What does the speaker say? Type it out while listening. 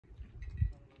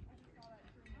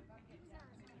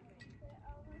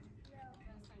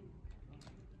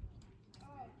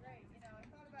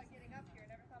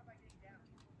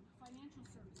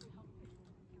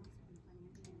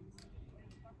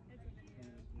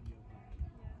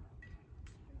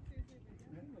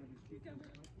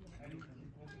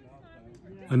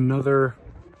Another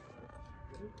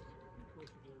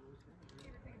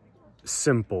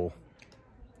simple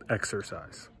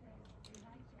exercise.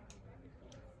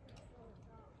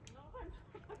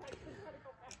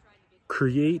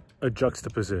 Create a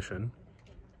juxtaposition,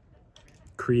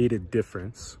 create a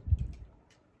difference,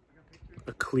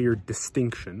 a clear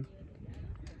distinction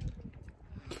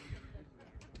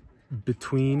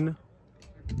between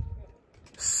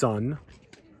sun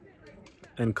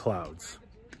and clouds.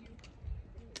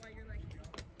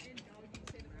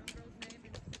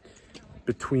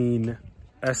 Between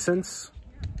essence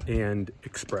and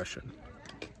expression.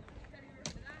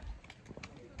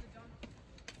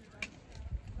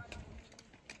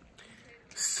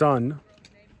 Sun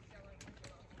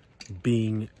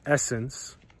being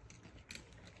essence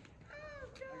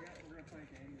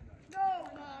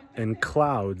and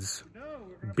clouds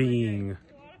being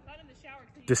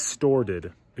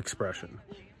distorted expression.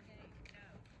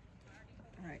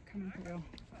 All right, coming through.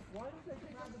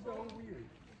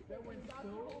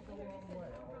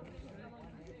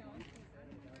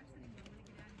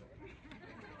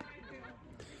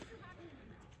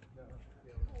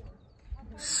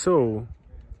 So,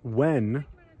 when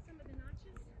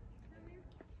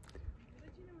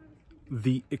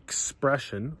the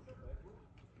expression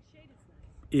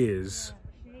is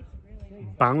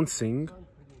bouncing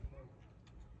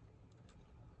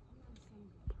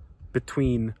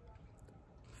between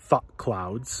thought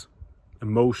clouds,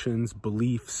 emotions,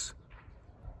 beliefs,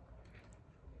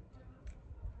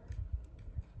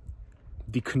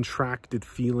 the contracted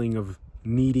feeling of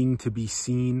needing to be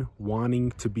seen,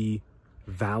 wanting to be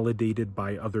validated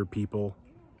by other people,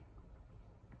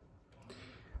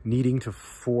 needing to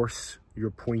force your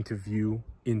point of view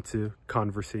into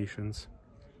conversations.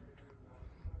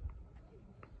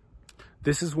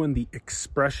 This is when the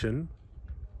expression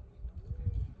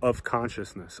of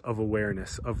consciousness, of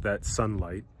awareness, of that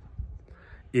sunlight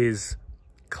is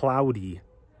cloudy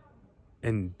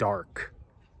and dark.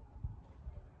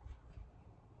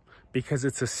 Because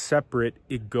it's a separate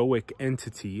egoic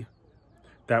entity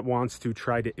that wants to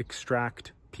try to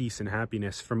extract peace and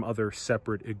happiness from other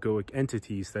separate egoic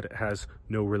entities that it has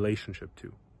no relationship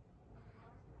to.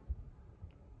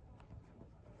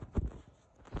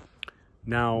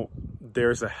 Now,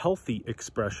 there's a healthy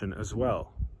expression as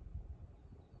well,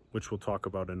 which we'll talk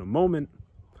about in a moment,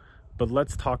 but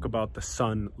let's talk about the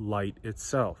sunlight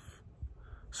itself.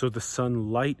 So the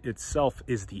sunlight itself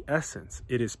is the essence.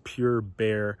 It is pure,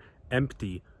 bare,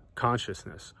 empty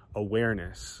consciousness,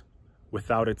 awareness,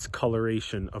 without its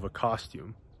coloration of a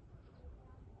costume.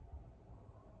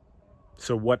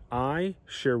 So what I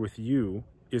share with you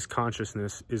is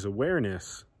consciousness, is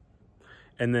awareness,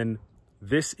 and then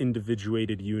this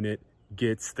individuated unit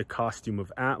gets the costume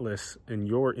of Atlas, and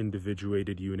your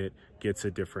individuated unit gets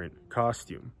a different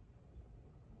costume.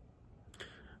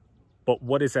 But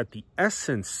what is at the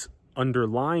essence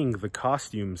underlying the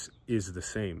costumes is the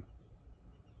same.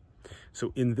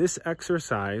 So in this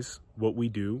exercise, what we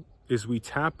do is we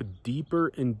tap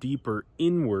deeper and deeper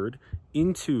inward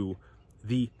into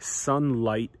the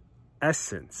sunlight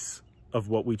essence of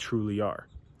what we truly are,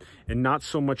 and not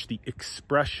so much the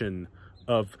expression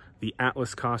of the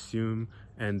Atlas costume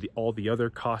and all the other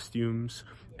costumes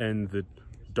and the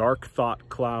dark thought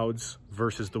clouds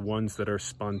versus the ones that are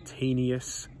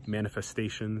spontaneous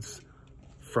manifestations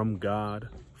from God,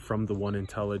 from the one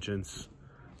intelligence,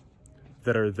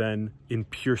 that are then in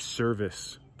pure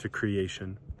service to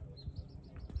creation.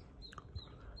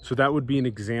 So that would be an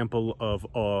example of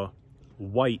a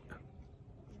white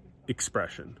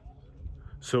expression.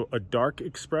 So a dark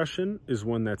expression is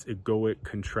one that's egoic,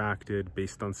 contracted,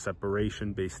 based on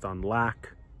separation, based on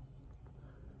lack,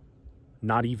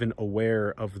 not even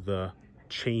aware of the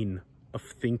chain of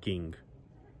thinking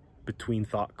between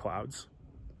thought clouds.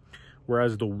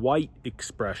 Whereas the white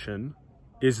expression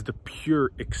is the pure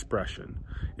expression.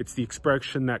 It's the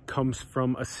expression that comes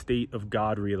from a state of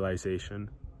God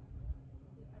realization.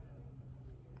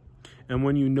 And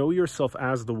when you know yourself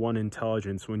as the one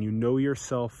intelligence, when you know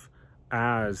yourself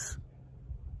as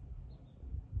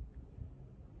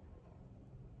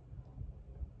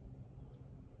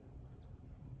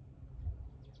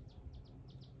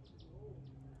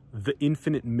the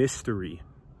infinite mystery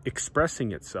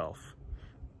expressing itself,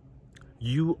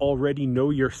 you already know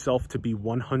yourself to be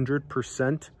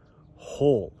 100%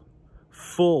 whole,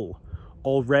 full,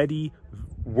 already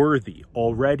worthy,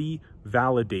 already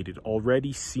validated,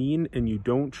 already seen, and you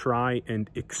don't try and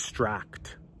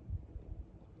extract.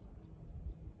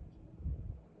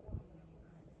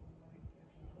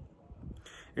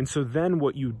 And so then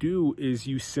what you do is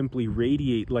you simply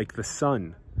radiate like the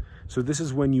sun. So this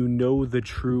is when you know the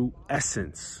true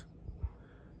essence.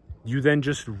 You then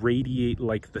just radiate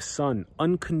like the sun,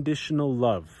 unconditional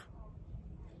love,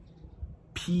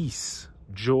 peace,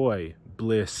 joy,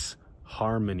 bliss,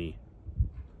 harmony,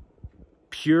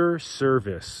 pure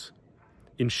service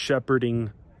in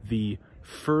shepherding the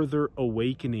further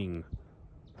awakening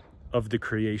of the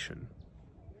creation.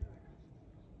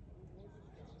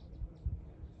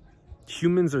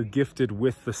 Humans are gifted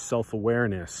with the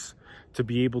self-awareness to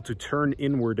be able to turn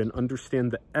inward and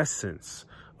understand the essence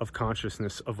of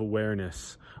consciousness, of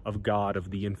awareness, of God,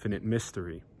 of the infinite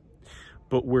mystery.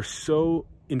 But we're so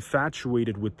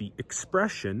infatuated with the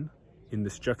expression in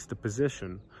this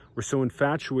juxtaposition. We're so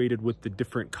infatuated with the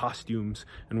different costumes,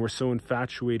 and we're so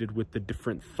infatuated with the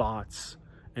different thoughts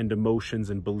and emotions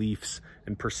and beliefs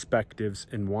and perspectives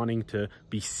and wanting to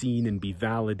be seen and be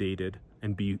validated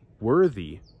and be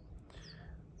worthy,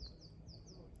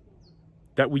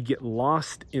 that we get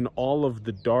lost in all of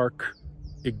the dark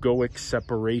egoic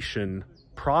separation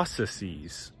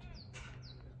processes.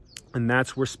 And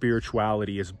that's where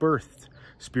spirituality is birthed.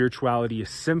 Spirituality is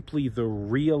simply the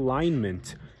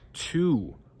realignment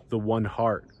to the one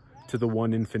heart, to the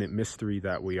one infinite mystery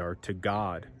that we are, to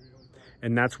God.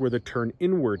 And that's where the turn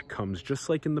inward comes, just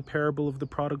like in the parable of the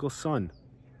prodigal son.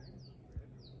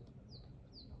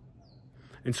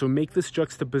 And so make this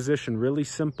juxtaposition really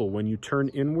simple. When you turn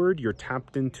inward, you're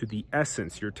tapped into the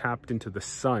essence, you're tapped into the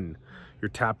sun, you're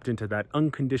tapped into that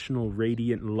unconditional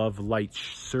radiant love light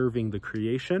serving the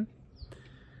creation.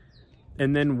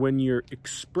 And then when you're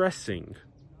expressing,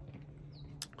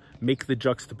 make the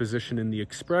juxtaposition in the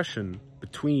expression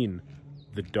between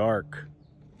the dark,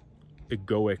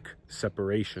 egoic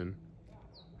separation,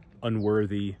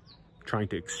 unworthy, trying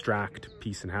to extract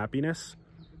peace and happiness,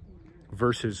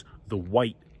 versus the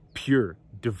white, pure,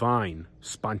 divine,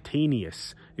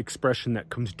 spontaneous expression that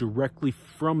comes directly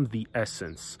from the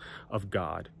essence of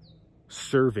God,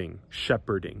 serving,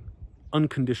 shepherding,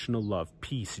 unconditional love,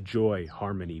 peace, joy,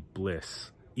 harmony,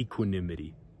 bliss,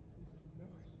 equanimity.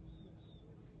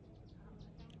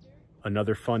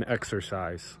 Another fun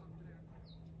exercise.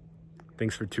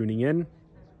 Thanks for tuning in.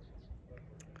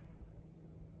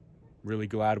 Really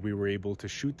glad we were able to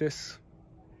shoot this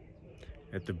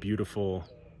at the beautiful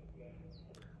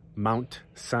Mount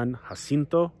San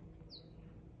Jacinto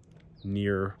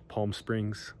near Palm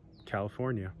Springs,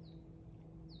 California.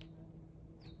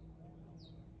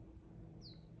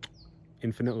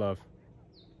 Infinite love.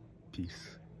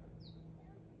 Peace.